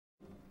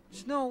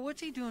Snow,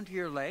 what's he doing to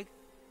your leg?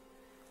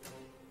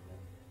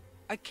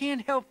 I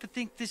can't help but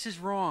think this is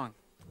wrong.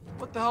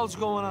 What the hell's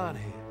going on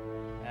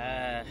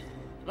here?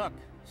 Look,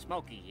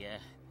 Smokey,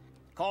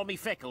 call me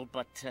fickle,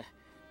 but,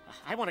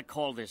 I want to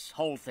call this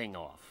whole thing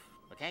off,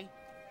 okay?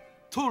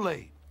 Too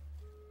late.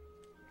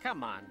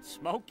 Come on,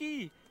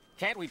 Smokey.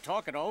 Can't we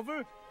talk it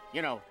over?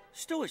 You know,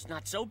 Stuart's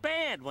not so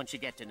bad once you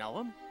get to know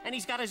him, and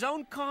he's got his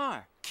own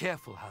car.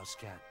 Careful, house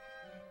cat.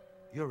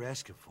 You're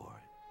asking for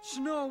it.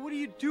 Snow, what are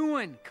you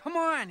doing? Come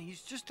on,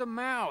 he's just a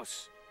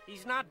mouse.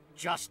 He's not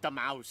just a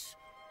mouse.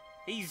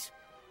 He's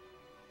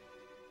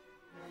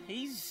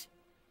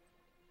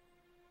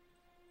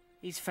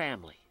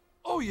family.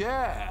 Oh,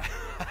 yeah.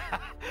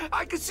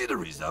 I can see the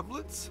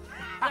resemblance.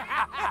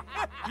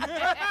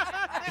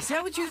 Is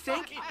that what you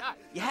think?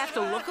 You have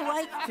to look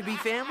alike to be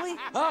family?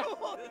 Huh?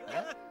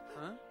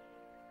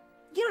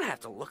 You don't have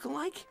to look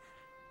alike.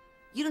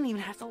 You don't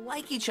even have to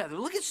like each other.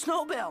 Look at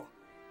Snowbell.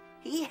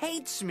 He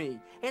hates me,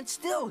 and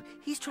still,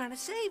 he's trying to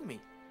save me.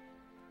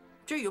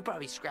 Sure, you'll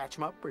probably scratch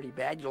him up pretty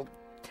bad. You'll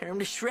tear him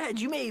to shreds.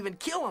 You may even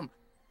kill him.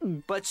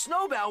 But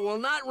Snowbell will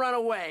not run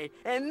away,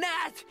 and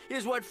that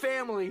is what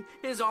family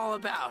is all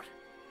about.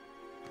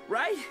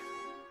 Right?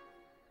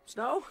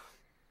 Snow?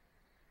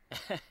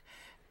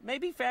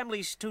 Maybe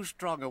family's too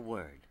strong a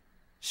word.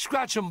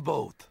 Scratch them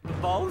both.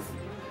 Both?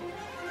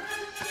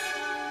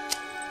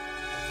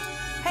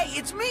 Hey,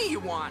 it's me you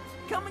want.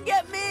 Come and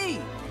get me.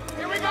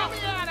 Here we go.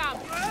 Yeah!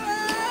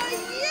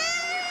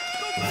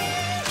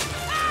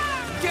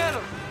 Get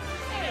him!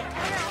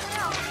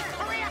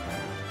 Hurry up!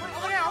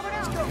 Over there!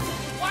 Let's go.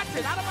 Watch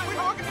it! Out of my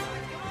talking.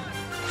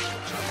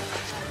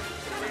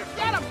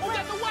 Get him! Move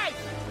out the way!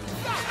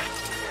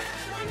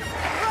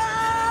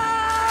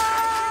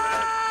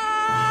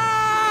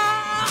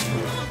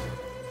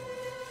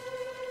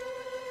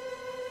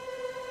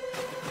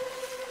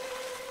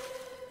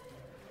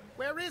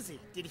 Where is he?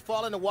 Did he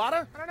fall in the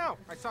water? I don't know.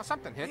 I saw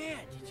something hit.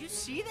 Man, did you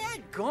see that?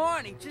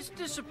 Gone. He just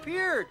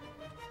disappeared.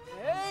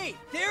 Hey,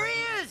 there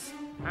he is!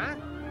 Huh?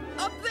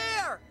 Up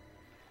there!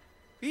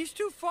 He's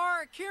too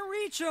far. I can't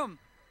reach him.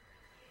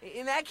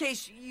 In that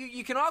case,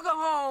 you can all go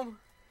home.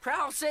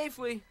 Prowl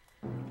safely.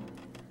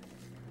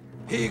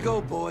 Here you go,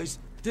 boys.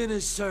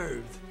 Dinner's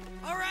served.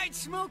 All right,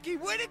 Smokey,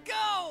 way to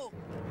go!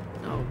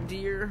 Oh,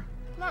 dear.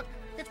 Look,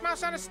 it's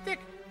Mouse on a Stick.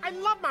 I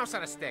love Mouse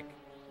on a Stick.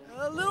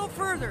 A little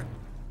further.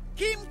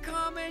 Keep him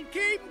coming,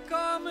 keep him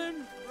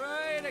coming.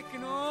 Right, I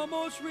can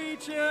almost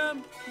reach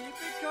him. Keep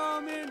it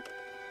coming.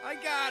 I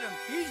got him.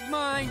 He's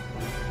mine.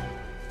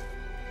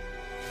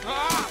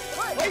 Ah!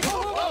 Wait!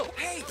 Whoa!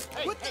 Hey,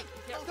 what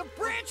the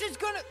branch is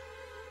gonna...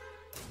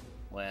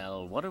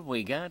 Well, what have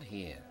we got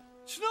here?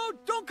 Snow,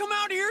 don't come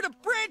out here. The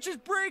branch is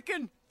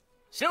breaking.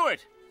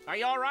 Stuart, are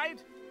you all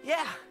right?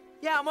 Yeah,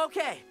 I'm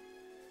okay.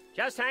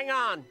 Just hang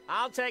on.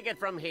 I'll take it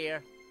from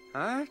here.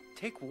 Huh?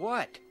 Take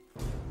what?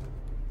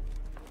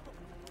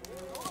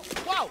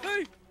 Whoa!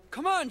 Hey,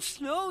 come on,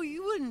 Snow.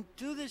 You wouldn't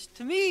do this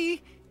to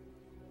me.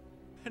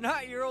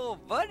 Not your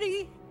old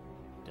buddy.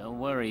 Don't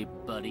worry,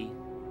 buddy.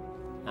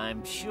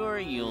 I'm sure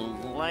you'll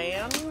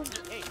land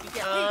Hey,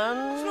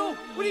 Snow,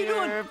 what are you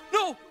doing?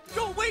 No,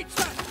 don't wait,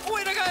 stop. Oh,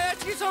 wait, I gotta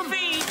ask you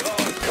something.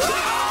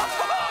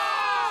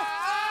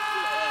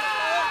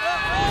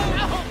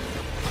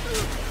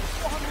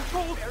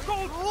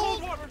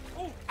 Cold water!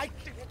 Oh, I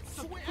can't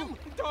swim!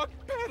 Dog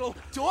paddle!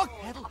 Dog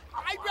paddle?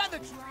 I'd rather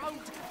drown.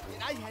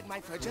 And I had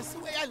mine for just the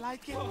way I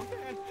like it. Oh,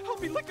 man, I'll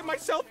be licking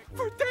myself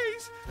for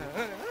days!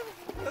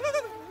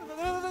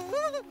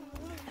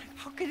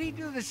 How could he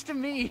do this to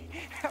me?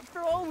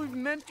 After all we've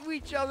meant to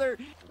each other.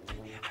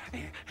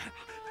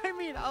 I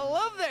mean, I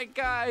love that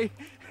guy.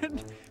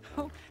 And,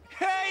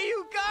 hey,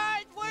 you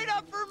guys, wait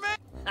up for me!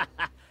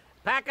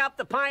 Pack up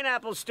the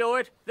pineapple,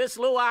 Stuart. This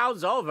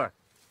luau's over.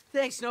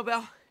 Thanks,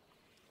 Snowbell.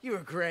 You were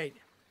great.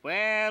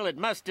 Well, it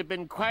must have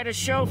been quite a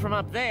show from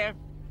up there.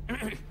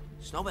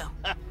 Snowbell.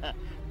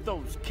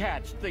 Those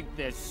cats think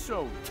they're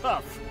so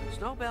tough.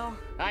 Snowbell.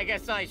 I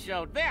guess I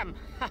showed them.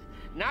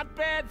 Not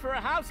bad for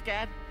a house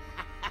cat.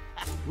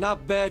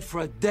 Not bad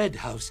for a dead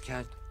house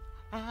cat.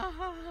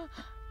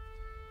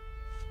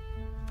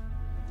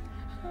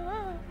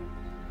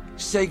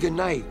 Say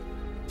goodnight,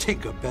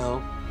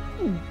 Tinkerbell.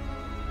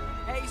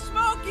 Hey,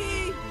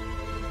 Smokey!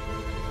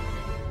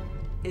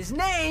 His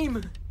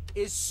name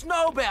is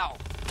Snowbell.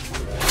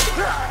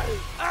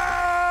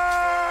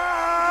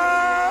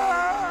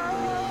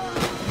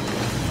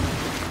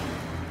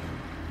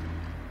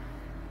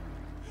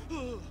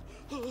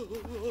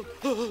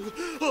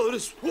 Oh,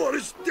 this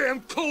water's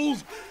damn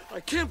cold. I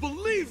can't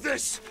believe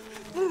this.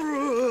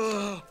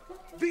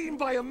 Beaten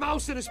by a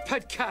mouse and his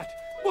pet cat.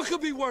 What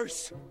could be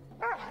worse?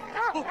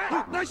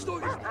 Oh, nice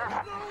noise.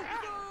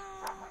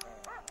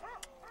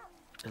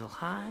 Little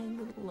high,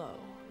 little low.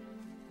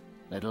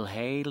 Little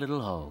hey,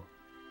 little ho.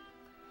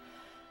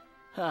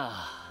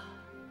 Ah,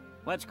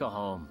 let's go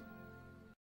home.